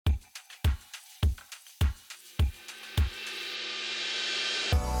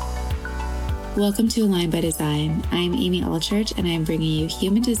Welcome to Align by Design. I'm Amy Allchurch, and I'm bringing you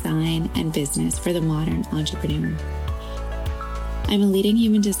human design and business for the modern entrepreneur. I'm a leading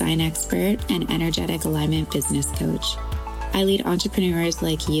human design expert and energetic alignment business coach. I lead entrepreneurs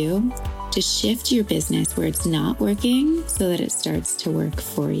like you to shift your business where it's not working so that it starts to work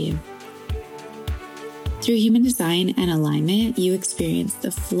for you. Through human design and alignment, you experience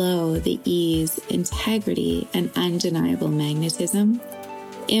the flow, the ease, integrity, and undeniable magnetism,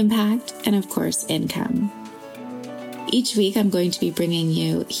 impact, and of course, income. Each week, I'm going to be bringing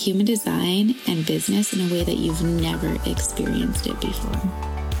you human design and business in a way that you've never experienced it before.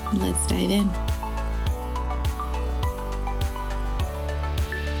 Let's dive in.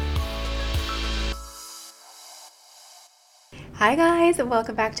 Hi guys,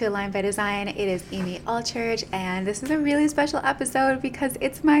 welcome back to Align by Design. It is Amy Allchurch, and this is a really special episode because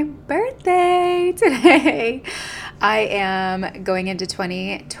it's my birthday today. I am going into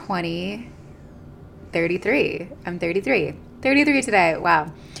 2020, 33. I'm 33 today.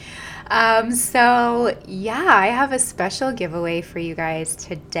 Wow. So I have a special giveaway for you guys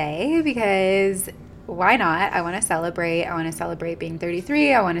today because why not? I want to celebrate. I want to celebrate being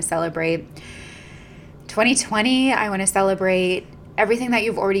 33. I want to celebrate 2020. I want to celebrate everything that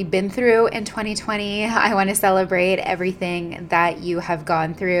you've already been through in 2020. I want to celebrate everything that you have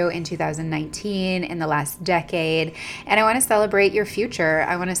gone through in 2019, in the last decade. And I want to celebrate your future.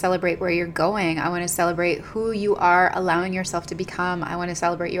 I want to celebrate where you're going. I want to celebrate who you are allowing yourself to become. I want to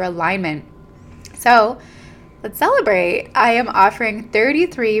celebrate your alignment. So let's celebrate. I am offering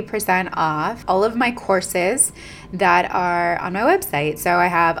 33% off all of my courses that are on my website. So I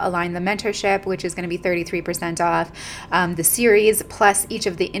have Align the Mentorship, which is going to be 33% off, the series plus each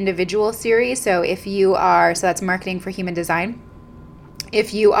of the individual series. So that's Marketing for Human Design.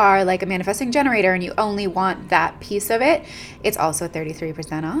 If you are like a manifesting generator and you only want that piece of it, it's also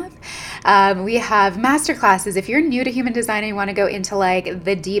 33% off. We have masterclasses. If you're new to human design and you want to go into like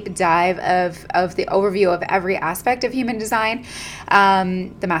the deep dive of the overview of every aspect of human design,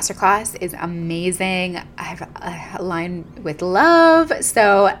 the masterclass is amazing. I've aligned with love.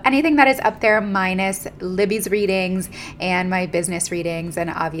 So anything that is up there minus Libby's readings and my business readings, and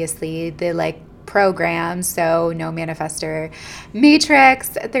obviously the programs, so no manifestor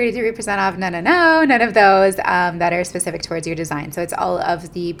matrix, 33% off, none of those that are specific towards your design. So it's all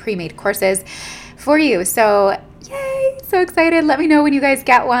of the pre-made courses for you. So yay, so excited. Let me know when you guys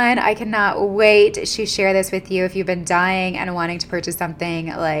get one. I cannot wait to share this with you if you've been dying and wanting to purchase something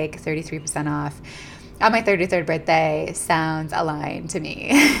like 33% off on my 33rd birthday. Sounds aligned to me.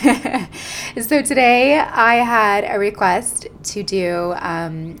 So today I had a request to do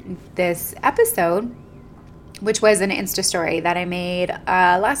this episode, which was an Insta story that I made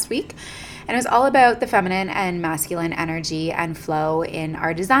last week. And it was all about the feminine and masculine energy and flow in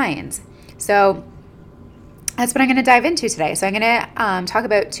our designs. So that's what I'm going to dive into today. So I'm going to talk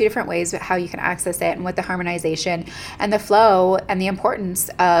about two different ways how you can access it and what the harmonization and the flow and the importance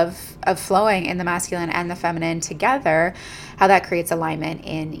of flowing in the masculine and the feminine together, how that creates alignment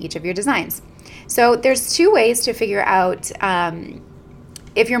in each of your designs. So there's two ways to figure out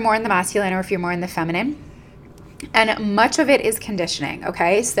if you're more in the masculine or if you're more in the feminine. And much of it is conditioning,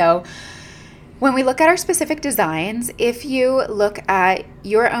 okay? So when we look at our specific designs, if you look at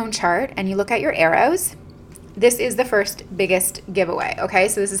your own chart and you look at your arrows, this is the first biggest giveaway, okay?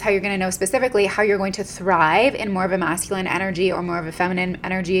 So this is how you're going to know specifically how you're going to thrive in more of a masculine energy or more of a feminine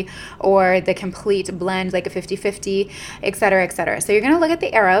energy or the complete blend, like a 50-50, et cetera, et cetera. So you're going to look at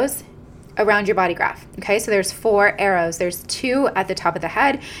the arrows around your body graph, okay? So there's 4 arrows. There's 2 at the top of the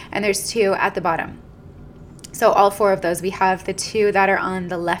head and there's 2 at the bottom. So all 4 of those, we have the 2 that are on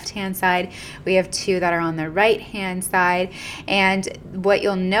the left-hand side, we have 2 that are on the right-hand side, and what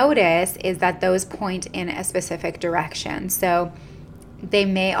you'll notice is that those point in a specific direction. So they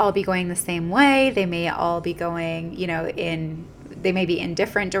may all be going the same way, they may all be going, they may be in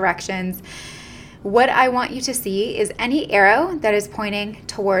different directions. What I want you to see is any arrow that is pointing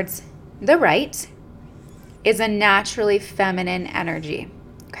towards the right is a naturally feminine energy.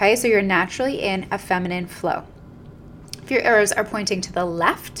 Okay, so you're naturally in a feminine flow. If your arrows are pointing to the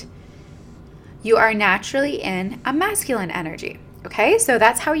left, you are naturally in a masculine energy. Okay, so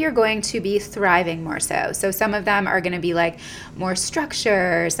that's how you're going to be thriving more so. So some of them are going to be like more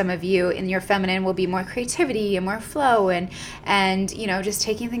structure. Some of you in your feminine will be more creativity and more flow and just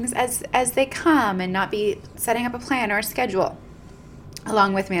taking things as they come and not be setting up a plan or a schedule.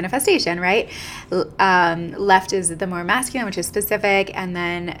 along with manifestation, right? Left is the more masculine, which is specific, and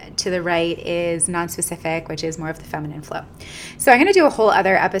then to the right is non-specific, which is more of the feminine flow. So I'm going to do a whole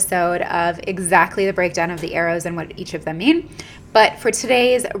other episode of exactly the breakdown of the arrows and what each of them mean. But for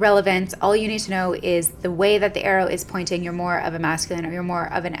today's relevance, all you need to know is the way that the arrow is pointing, you're more of a masculine or you're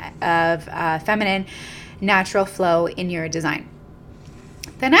more of a feminine natural flow in your design.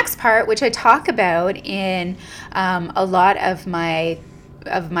 The next part, which I talk about in a lot of my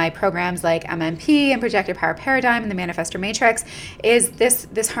programs like MMP and Projected Power Paradigm and the Manifestor Matrix, is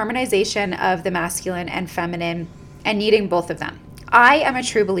this harmonization of the masculine and feminine and needing both of them. I am a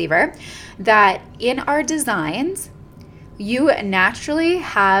true believer that in our designs, you naturally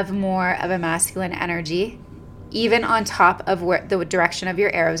have more of a masculine energy, even on top of where the direction of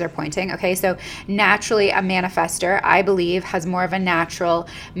your arrows are pointing. Okay, so naturally a manifestor, I believe, has more of a natural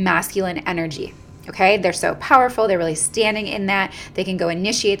masculine energy. Okay, they're so powerful. They're really standing in that. They can go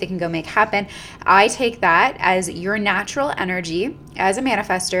initiate, they can go make happen. I take that as your natural energy as a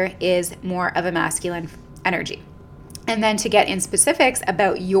manifestor is more of a masculine energy. And then to get in specifics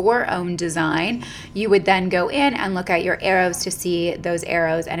about your own design, you would then go in and look at your arrows to see those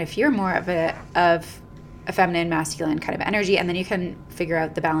arrows. And if you're more of a feminine, masculine kind of energy, and then you can figure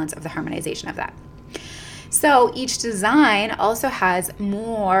out the balance of the harmonization of that. So each design also has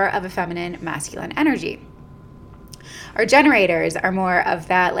more of a feminine, masculine energy. Our generators are more of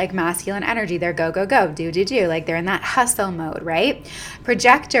that like masculine energy. They're go, go, go, do, do, do. Like they're in that hustle mode, right?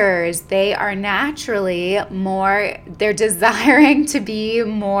 Projectors, they are naturally more, they're desiring to be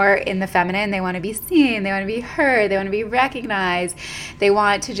more in the feminine. They want to be seen. They want to be heard. They want to be recognized. They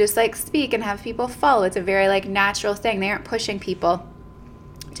want to just like speak and have people follow. It's a very like natural thing. They aren't pushing people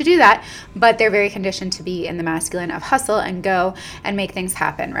to do that, but they're very conditioned to be in the masculine of hustle and go and make things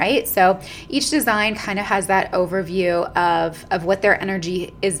happen, right? So each design kind of has that overview of what their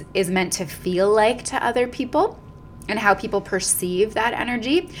energy is meant to feel like to other people and how people perceive that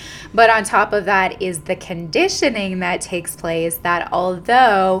energy. But on top of that is the conditioning that takes place, that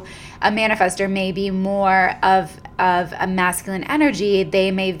although a manifestor may be more of a masculine energy,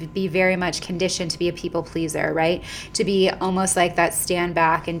 they may be very much conditioned to be a people pleaser, right? To be almost like that stand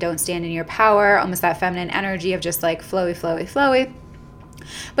back and don't stand in your power, almost that feminine energy of just like flowy, flowy, flowy.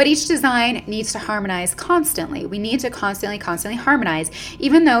 But each design needs to harmonize constantly. We need to constantly harmonize.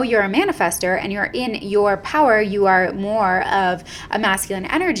 Even though you're a manifestor and you're in your power, you are more of a masculine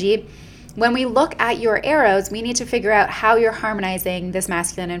energy. When we look at your arrows, we need to figure out how you're harmonizing this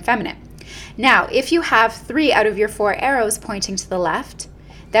masculine and feminine. Now, if you have 3 out of your 4 arrows pointing to the left,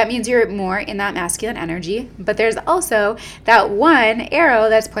 that means you're more in that masculine energy. But there's also that one arrow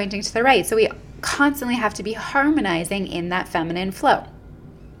that's pointing to the right. So we constantly have to be harmonizing in that feminine flow.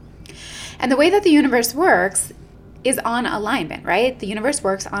 And the way that the universe works is on alignment, right? The universe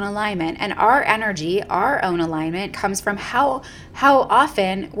works on alignment, and our energy, our own alignment, comes from how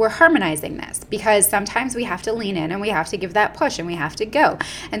often we're harmonizing this, because sometimes we have to lean in and we have to give that push and we have to go.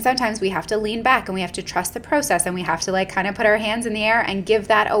 And sometimes we have to lean back and we have to trust the process and we have to like kind of put our hands in the air and give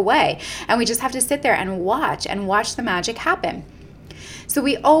that away. And we just have to sit there and watch the magic happen. So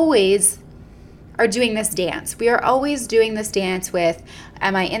we always are doing this dance. We are always doing this dance with,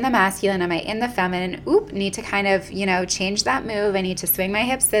 am I in the masculine? Am I in the feminine? Need to kind of, change that move. I need to swing my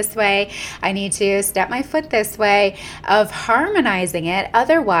hips this way. I need to step my foot this way, of harmonizing it.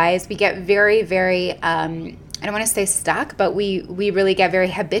 Otherwise, we get very, very, I don't want to say stuck, but we really get very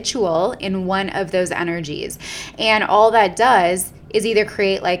habitual in one of those energies. And all that does is either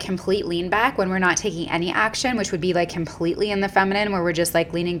create like complete lean back when we're not taking any action, which would be like completely in the feminine, where we're just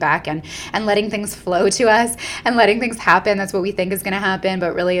like leaning back and letting things flow to us and letting things happen. That's what we think is going to happen,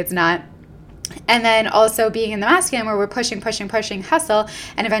 but really it's not. And then also being in the masculine, where we're pushing, hustle,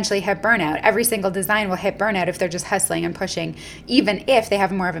 and eventually hit burnout. Every single design will hit burnout if they're just hustling and pushing, even if they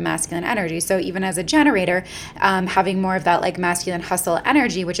have more of a masculine energy. So even as a generator, having more of that like masculine hustle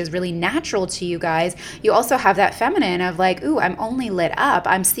energy, which is really natural to you guys, you also have that feminine of like, I'm only lit up.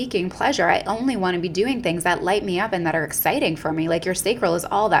 I'm seeking pleasure. I only want to be doing things that light me up and that are exciting for me. Like your sacral is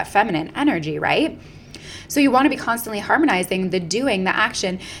all that feminine energy, right? So you want to be constantly harmonizing the doing, the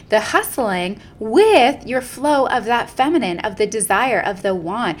action, the hustling with your flow of that feminine, of the desire, of the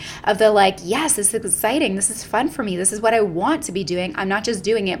want, of the like, yes, this is exciting. This is fun for me. This is what I want to be doing. I'm not just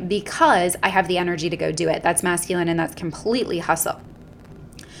doing it because I have the energy to go do it. That's masculine and that's completely hustle.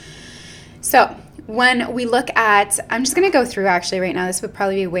 So when we look at, I'm just going to go through actually right now. This would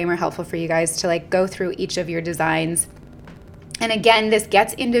probably be way more helpful for you guys to like go through each of your designs And again, this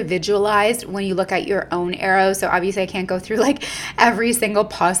gets individualized when you look at your own arrow. So obviously I can't go through like every single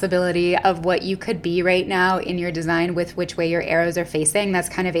possibility of what you could be right now in your design with which way your arrows are facing. That's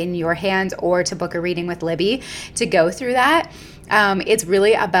kind of in your hands, or to book a reading with Libby to go through that. It's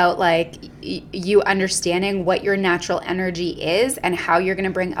really about like you understanding what your natural energy is and how you're going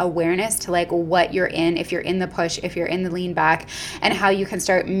to bring awareness to like what you're in, if you're in the push, if you're in the lean back, and how you can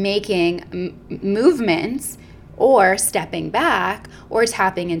start making movements or stepping back or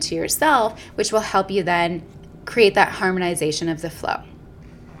tapping into yourself, which will help you then create that harmonization of the flow.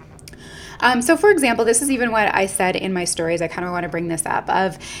 So for example, this is even what I said in my stories. I kind of want to bring this up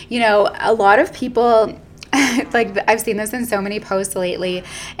of, a lot of people, like I've seen this in so many posts lately,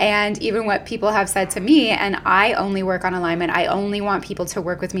 and even what people have said to me, and I only work on alignment. I only want people to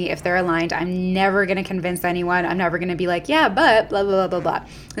work with me if they're aligned. I'm never going to convince anyone. I'm never going to be like, yeah, but blah, blah, blah, blah, blah.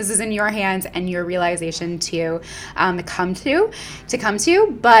 This is in your hands and your realization to come to.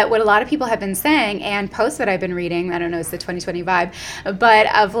 But what a lot of people have been saying, and posts that I've been reading, I don't know, it's the 2020 vibe,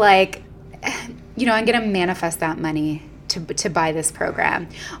 but of like, I'm going to manifest that money to buy this program,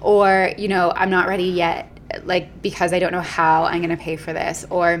 or, I'm not ready yet, like, because I don't know how I'm going to pay for this,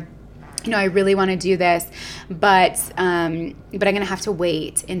 or, I really want to do this, but I'm going to have to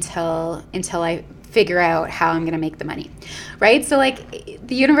wait until I figure out how I'm going to make the money, right? So like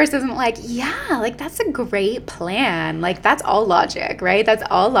the universe isn't like, yeah, like that's a great plan. Like that's all logic, right? That's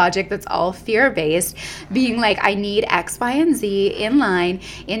all logic. That's all fear-based, being like, I need X, Y, and Z in line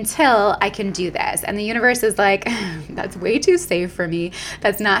until I can do this. And the universe is like, that's way too safe for me.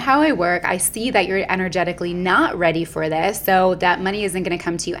 That's not how I work. I see that you're energetically not ready for this. So that money isn't going to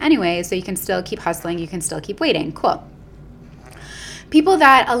come to you anyway. So you can still keep hustling. You can still keep waiting. Cool. People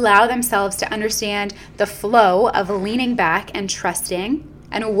that allow themselves to understand the flow of leaning back and trusting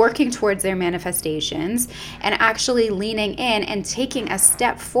and working towards their manifestations and actually leaning in and taking a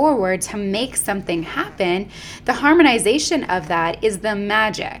step forward to make something happen, the harmonization of that is the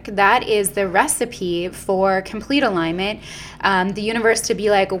magic. That is the recipe for complete alignment. The universe to be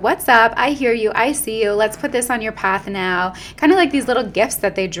like, what's up? I hear you. I see you. Let's put this on your path now. Kind of like these little gifts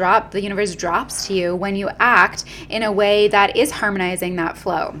that the universe drops to you when you act in a way that is harmonizing that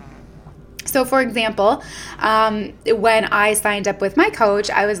flow. So for example, when I signed up with my coach,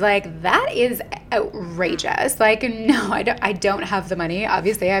 I was like, that is outrageous. Like, no, I don't have the money.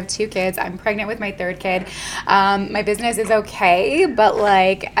 Obviously I have 2 kids. I'm pregnant with my 3rd kid. My business is okay, but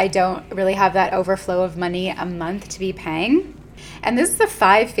like, I don't really have that overflow of money a month to be paying. And this is a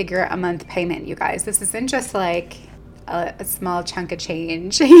 5-figure a month payment, you guys. This isn't just like a small chunk of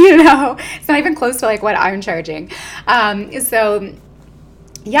change, it's not even close to like what I'm charging.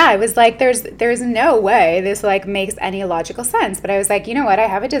 Yeah, I was like, there's no way this like makes any logical sense. But I was like, you know what? I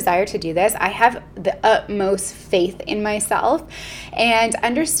have a desire to do this. I have the utmost faith in myself, and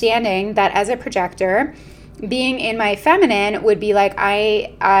understanding that as a projector, being in my feminine would be like,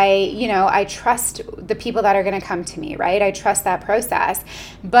 I trust the people that are going to come to me, right? I trust that process.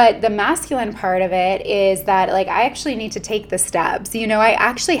 But the masculine part of it is that like, I actually need to take the steps. I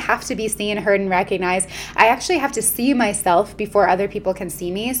actually have to be seen, heard, and recognized. I actually have to see myself before other people can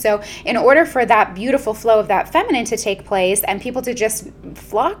see me. So in order for that beautiful flow of that feminine to take place and people to just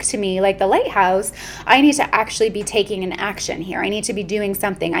flock to me like the lighthouse, I need to actually be taking an action here. I need to be doing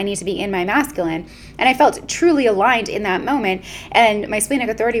something. I need to be in my masculine. And I felt truly aligned in that moment. And my splenic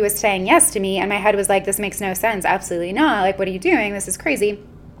authority was saying yes to me. And my head was like, this makes no sense. Absolutely not. Like, what are you doing? This is crazy.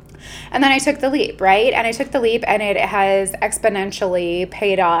 And then I took the leap, right? And I took the leap, and it has exponentially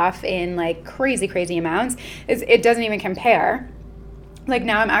paid off in like crazy, crazy amounts. It doesn't even compare. Like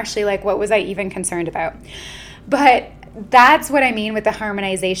now I'm actually like, what was I even concerned about? But that's what I mean with the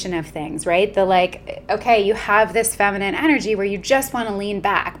harmonization of things, right? The like, okay, you have this feminine energy where you just want to lean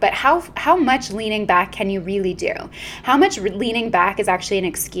back, but how much leaning back can you really do? How much leaning back is actually an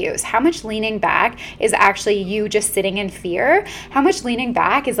excuse? How much leaning back is actually you just sitting in fear? How much leaning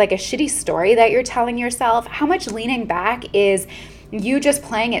back is like a shitty story that you're telling yourself? How much leaning back is you just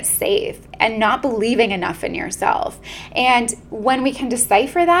playing it safe and not believing enough in yourself? And when we can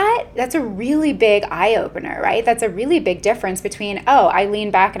decipher that, that's a really big eye opener, right? That's a really big difference between, oh, I lean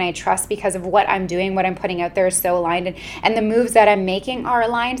back and I trust because of what I'm doing, what I'm putting out there is so aligned, and the moves that I'm making are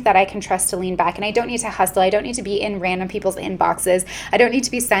aligned, that I can trust to lean back. And I don't need to hustle. I don't need to be in random people's inboxes. I don't need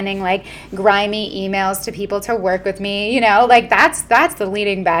to be sending like grimy emails to people to work with me. Like that's the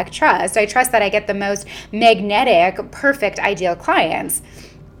leaning back trust. I trust that I get the most magnetic, perfect, ideal clients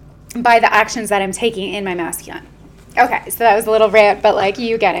by the actions that I'm taking in my masculine. Okay, so that was a little rant, but like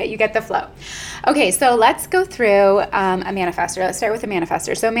you get it, you get the flow. Okay, so let's go through a manifestor. Let's start with a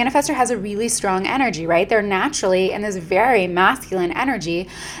manifestor. So, a manifestor has a really strong energy, right? They're naturally in this very masculine energy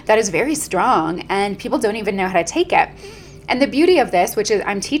that is very strong, and people don't even know how to take it. And the beauty of this, which is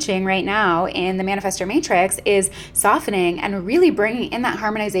I'm teaching right now in the Manifestor Matrix, is softening and really bringing in that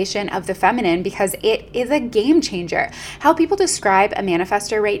harmonization of the feminine, because it is a game changer. How people describe a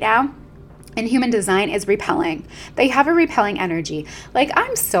manifestor right now in human design is repelling. They have a repelling energy. Like,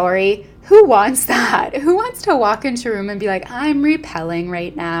 I'm sorry, who wants that? Who wants to walk into a room and be like, I'm repelling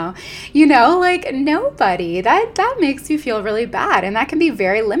right now? You know, like, nobody. That makes you feel really bad, and that can be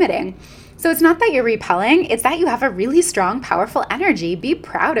very limiting. So it's not that you're repelling, it's that you have a really strong, powerful energy. Be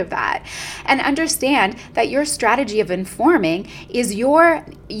proud of that. And understand that your strategy of informing is your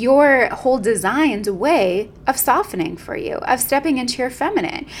whole designed way of softening for you, of stepping into your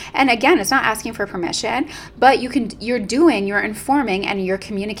feminine. And again, it's not asking for permission, but you're informing, and your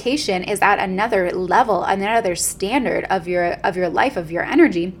communication is at another level, another standard of your life, of your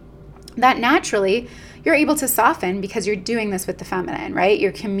energy, that naturally you're able to soften because you're doing this with the feminine, right?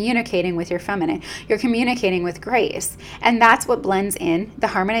 You're communicating with your feminine. You're communicating with grace. And that's what blends in the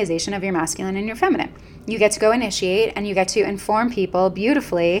harmonization of your masculine and your feminine. You get to go initiate, and you get to inform people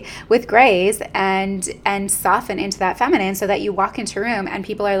beautifully with grace and soften into that feminine, so that you walk into a room and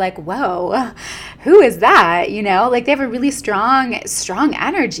people are like, whoa, who is that? You know, like they have a really strong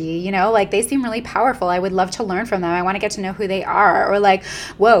energy, you know, like they seem really powerful. I would love to learn from them. I want to get to know who they are. Or like,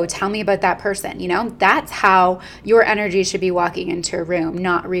 whoa, tell me about that person. You know, that's how your energy should be walking into a room,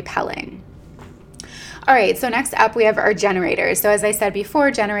 not repelling. All right, so next up we have our generators. So as I said before,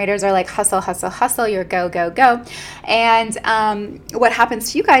 generators are like hustle, hustle, hustle, you're go, go, go. And what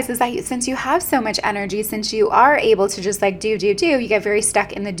happens to you guys is that since you have so much energy, since you are able to just like do, you get very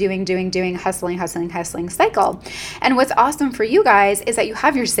stuck in the doing, hustling, hustling, hustling cycle. And what's awesome for you guys is that you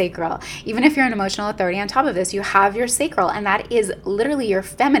have your sacral. Even if you're an emotional authority on top of this, you have your sacral, and that is literally your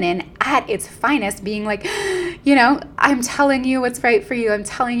feminine at its finest, being like, you know, I'm telling you what's right for you. I'm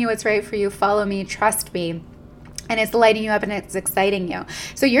telling you what's right for you. Follow me, trust me. And it's lighting you up, and it's exciting you.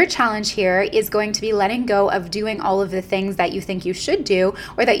 So your challenge here is going to be letting go of doing all of the things that you think you should do,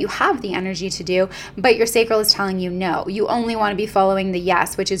 or that you have the energy to do, but your sacral is telling you no. You only want to be following the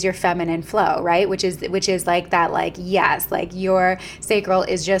yes, which is your feminine flow, right? Which is like that, like yes, like your sacral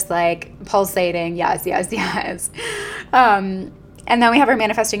is just like pulsating, yes, yes, yes. And then we have our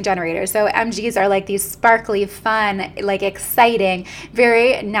manifesting generators. So MGs are like these sparkly, fun, like exciting,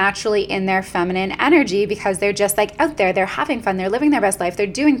 very naturally in their feminine energy, because they're just like out there, they're having fun, they're living their best life, they're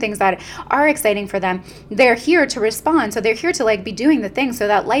doing things that are exciting for them. They're here to respond. So they're here to like be doing the things so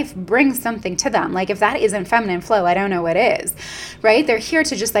that life brings something to them. Like if that isn't feminine flow, I don't know what is, right? They're here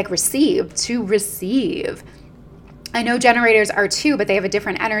to just like receive. I know generators are too, but they have a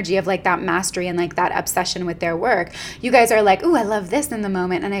different energy of like that mastery and like that obsession with their work. You guys are like, ooh, I love this in the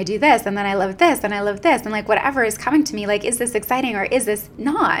moment, and I do this, and then I love this, and I love this, and like whatever is coming to me, like, is this exciting or is this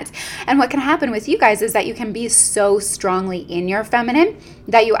not? And what can happen with you guys is that you can be so strongly in your feminine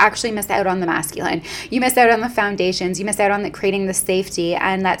that you actually miss out on the masculine. You miss out on the foundations. You miss out on creating the safety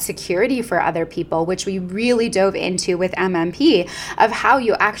and that security for other people, which we really dove into with MMP, of how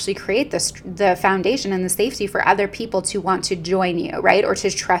you actually create the foundation and the safety for other people to want to join you, right? Or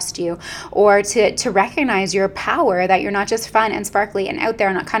to trust you, or to recognize your power, that you're not just fun and sparkly and out there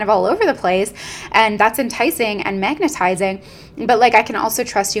and kind of all over the place. And that's enticing and magnetizing. But like, I can also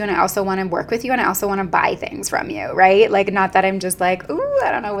trust you, and I also want to work with you, and I also want to buy things from you, right? Like, not that I'm just like, ooh,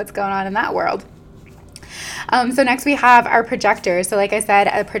 I don't know what's going on in that world. So next we have our projectors. So like I said,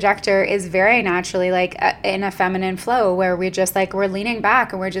 a projector is very naturally like in a feminine flow, where we're just like, we're leaning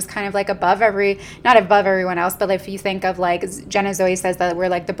back, and we're just kind of like not above everyone else, but if you think of like, Jenna Zoe says that we're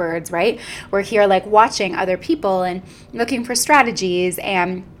like the birds, right? We're here like watching other people and looking for strategies.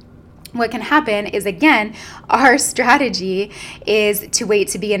 And what can happen is, again, our strategy is to wait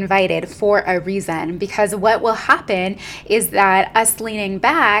to be invited for a reason, because what will happen is that us leaning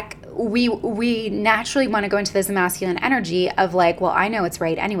back, we naturally want to go into this masculine energy of like, well, I know it's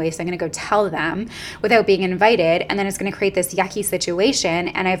right anyway, so I'm going to go tell them without being invited, and then it's going to create this yucky situation,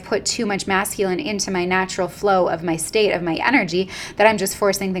 and I've put too much masculine into my natural flow of my state, of my energy, that I'm just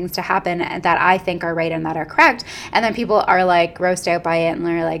forcing things to happen that I think are right and that are correct, and then people are like grossed out by it, and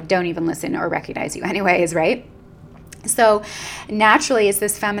they're like, don't even listen or recognize you anyways, right? So naturally it's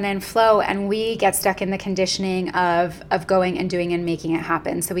this feminine flow, and we get stuck in the conditioning of going and doing and making it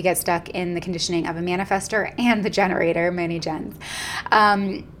happen. So we get stuck in the conditioning of a manifestor and the generator, many gens.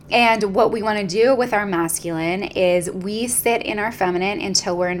 And what we want to do with our masculine is we sit in our feminine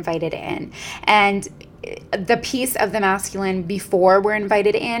until we're invited in. And the piece of the masculine before we're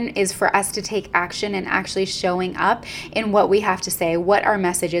invited in is for us to take action and actually showing up in what we have to say, what our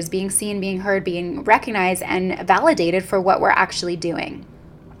message is, being seen, being heard, being recognized, and validated for what we're actually doing.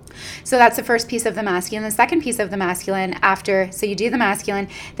 So that's the first piece of the masculine. The second piece of the masculine so you do the masculine,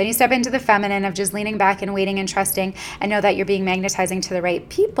 then you step into the feminine of just leaning back and waiting and trusting and know that you're being magnetizing to the right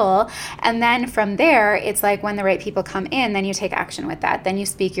people. And then from there, it's like when the right people come in, then you take action with that. Then you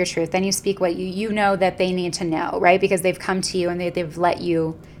speak your truth. Then you speak what you know that they need to know, right? Because they've come to you and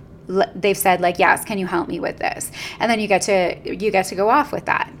they've said like, yes, can you help me with this? And then you get to go off with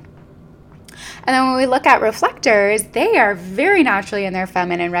that. And then when we look at reflectors, they are very naturally in their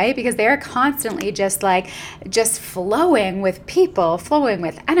feminine, right? Because they're constantly just flowing with people, flowing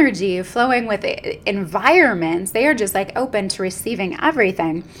with energy, flowing with environments. They are just like open to receiving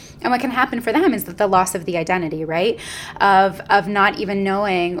everything. And what can happen for them is that the loss of the identity, right? Of not even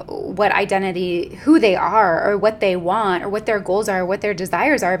knowing what identity, who they are or what they want or what their goals are, or what their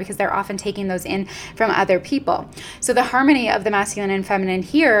desires are, because they're often taking those in from other people. So the harmony of the masculine and feminine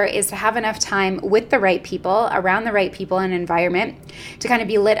here is to have enough time with the right people, around the right people and environment, to kind of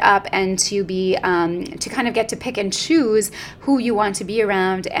be lit up and to be to kind of get to pick and choose who you want to be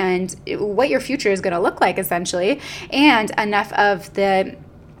around and what your future is going to look like, essentially, and enough of the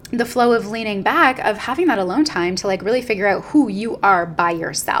flow of leaning back, of having that alone time to like really figure out who you are by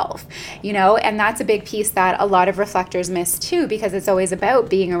yourself, and that's a big piece that a lot of reflectors miss too, because it's always about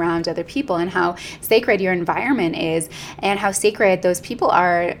being around other people and how sacred your environment is and how sacred those people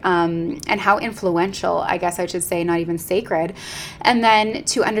are, and how influential, I guess I should say, not even sacred. And then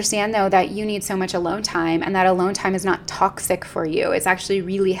to understand though that you need so much alone time, and that alone time is not toxic for you. It's actually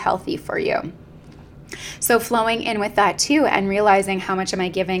really healthy for you. So flowing in with that too, and realizing how much am I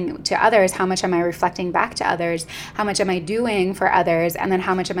giving to others, how much am I reflecting back to others, how much am I doing for others, and then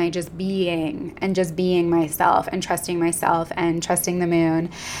how much am I just being myself and trusting the moon.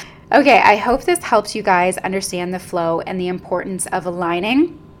 Okay, I hope this helps you guys understand the flow and the importance of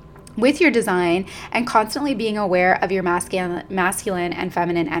aligning with your design and constantly being aware of your masculine and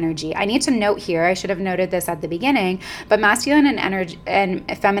feminine energy. I need to note here, I should have noted this at the beginning, but masculine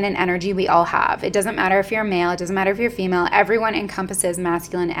and feminine energy we all have. It doesn't matter if you're male, it doesn't matter if you're female, everyone encompasses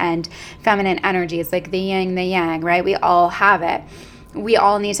masculine and feminine energy. It's like the yin, the yang, right? We all have it. We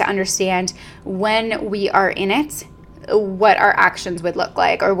all need to understand when we are in it, what our actions would look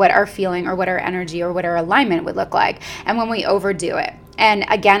like, or what our feeling, or what our energy, or what our alignment would look like, and when we overdo it. And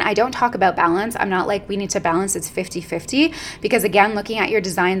again, I don't talk about balance. I'm not like we need to balance, it's 50-50, because again, looking at your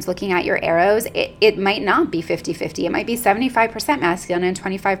designs, looking at your arrows, it might not be 50-50. It might be 75% masculine and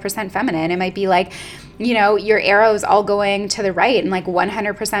 25% feminine. It might be like, your arrows all going to the right and like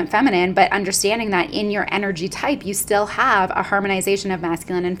 100% feminine, but understanding that in your energy type, you still have a harmonization of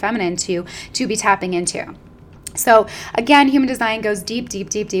masculine and feminine to be tapping into. So again, human design goes deep, deep,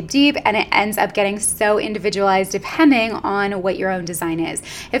 deep, deep, deep, and it ends up getting so individualized depending on what your own design is.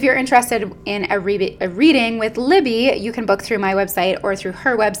 If you're interested in a reading with Libby, you can book through my website or through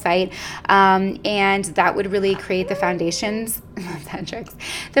her website, and that would really create the foundations,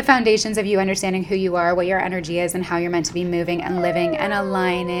 the foundations of you understanding who you are, what your energy is, and how you're meant to be moving and living and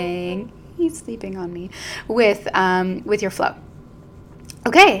aligning. He's sleeping on me with your flow.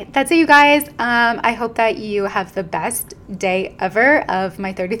 Okay, that's it, you guys. I hope that you have the best day ever of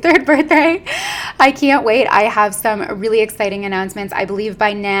my 33rd birthday. I can't wait. I have some really exciting announcements. I believe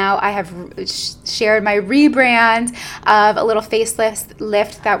by now I have shared my rebrand of a little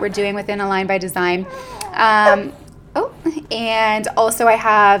facelift that we're doing within Align by Design. And also I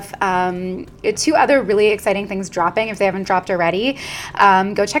have 2 other really exciting things dropping if they haven't dropped already.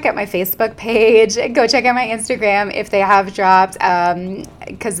 Go check out my Facebook page. Go check out my Instagram if they have dropped,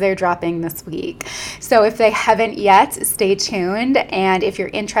 because they're dropping this week. So if they haven't yet, stay tuned. And if you're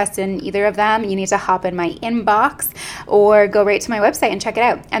interested in either of them, you need to hop in my inbox or go right to my website and check it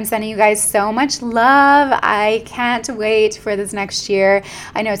out. I'm sending you guys so much love. I can't wait for this next year.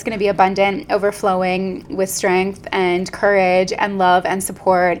 I know it's going to be abundant, overflowing with strength and courage and love and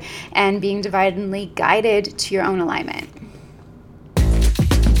support, and being divinely guided to your own alignment.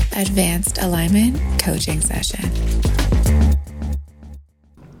 Advanced Alignment Coaching Session.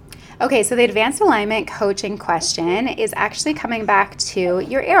 Okay, so the Advanced Alignment Coaching question is actually coming back to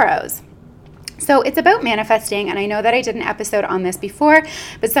your arrows. So it's about manifesting, and I know that I did an episode on this before,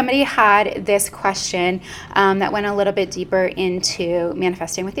 but somebody had this question that went a little bit deeper into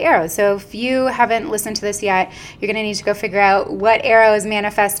manifesting with the arrows. So if you haven't listened to this yet, you're going to need to go figure out what arrow is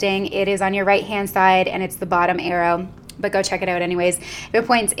manifesting. It is on your right-hand side, and it's the bottom arrow, but go check it out anyways. If it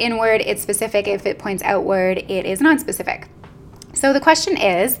points inward, it's specific. If it points outward, it is non-specific. So the question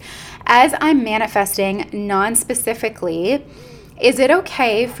is, as I'm manifesting non-specifically, is it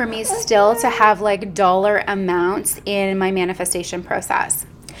okay for me still to have like dollar amounts in my manifestation process?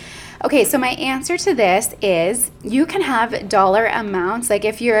 Okay, so my answer to this is you can have dollar amounts, like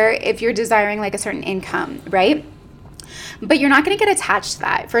if you're desiring like a certain income, right? But you're not going to get attached to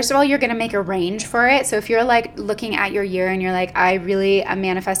that. First of all, you're going to make a range for it. So if you're like looking at your year and you're like, I really am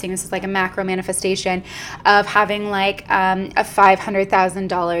manifesting, this is like a macro manifestation of having like a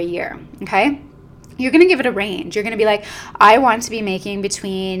 $500,000 year, okay? You're going to give it a range. You're going to be like, I want to be making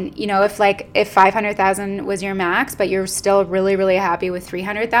between, if 500,000 was your max, but you're still really, really happy with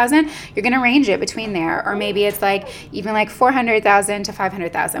 300,000, you're going to range it between there. Or maybe it's like even like 400,000 to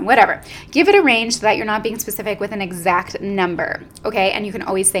 500,000, whatever. Give it a range so that you're not being specific with an exact number. Okay. And you can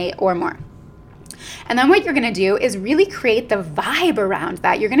always say or more. And then what you're going to do is really create the vibe around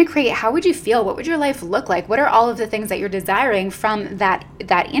that. You're going to create, how would you feel? What would your life look like? What are all of the things that you're desiring from that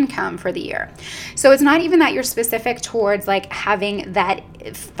income for the year? So it's not even that you're specific towards like having that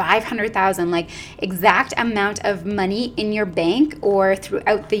 500,000 like exact amount of money in your bank or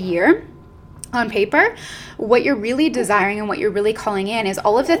throughout the year. On paper, what you're really desiring and what you're really calling in is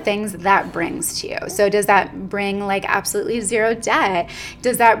all of the things that brings to you. So does that bring like absolutely zero debt?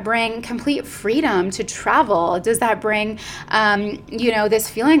 Does that bring complete freedom to travel? Does that bring, this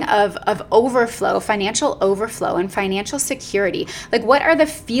feeling of overflow, financial overflow and financial security? Like what are the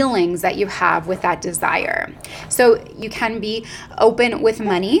feelings that you have with that desire? So you can be open with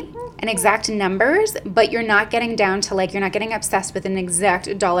money and exact numbers, but you're not getting down to like, you're not getting obsessed with an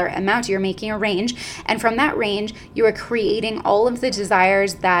exact dollar amount. You're making a range. And from that range, you are creating all of the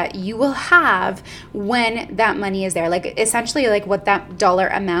desires that you will have when that money is there. Like essentially like what that dollar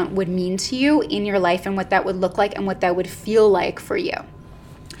amount would mean to you in your life and what that would look like and what that would feel like for you.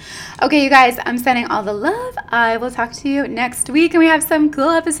 Okay, you guys, I'm sending all the love. I will talk to you next week and we have some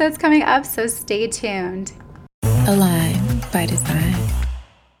cool episodes coming up, so stay tuned. Align by Design.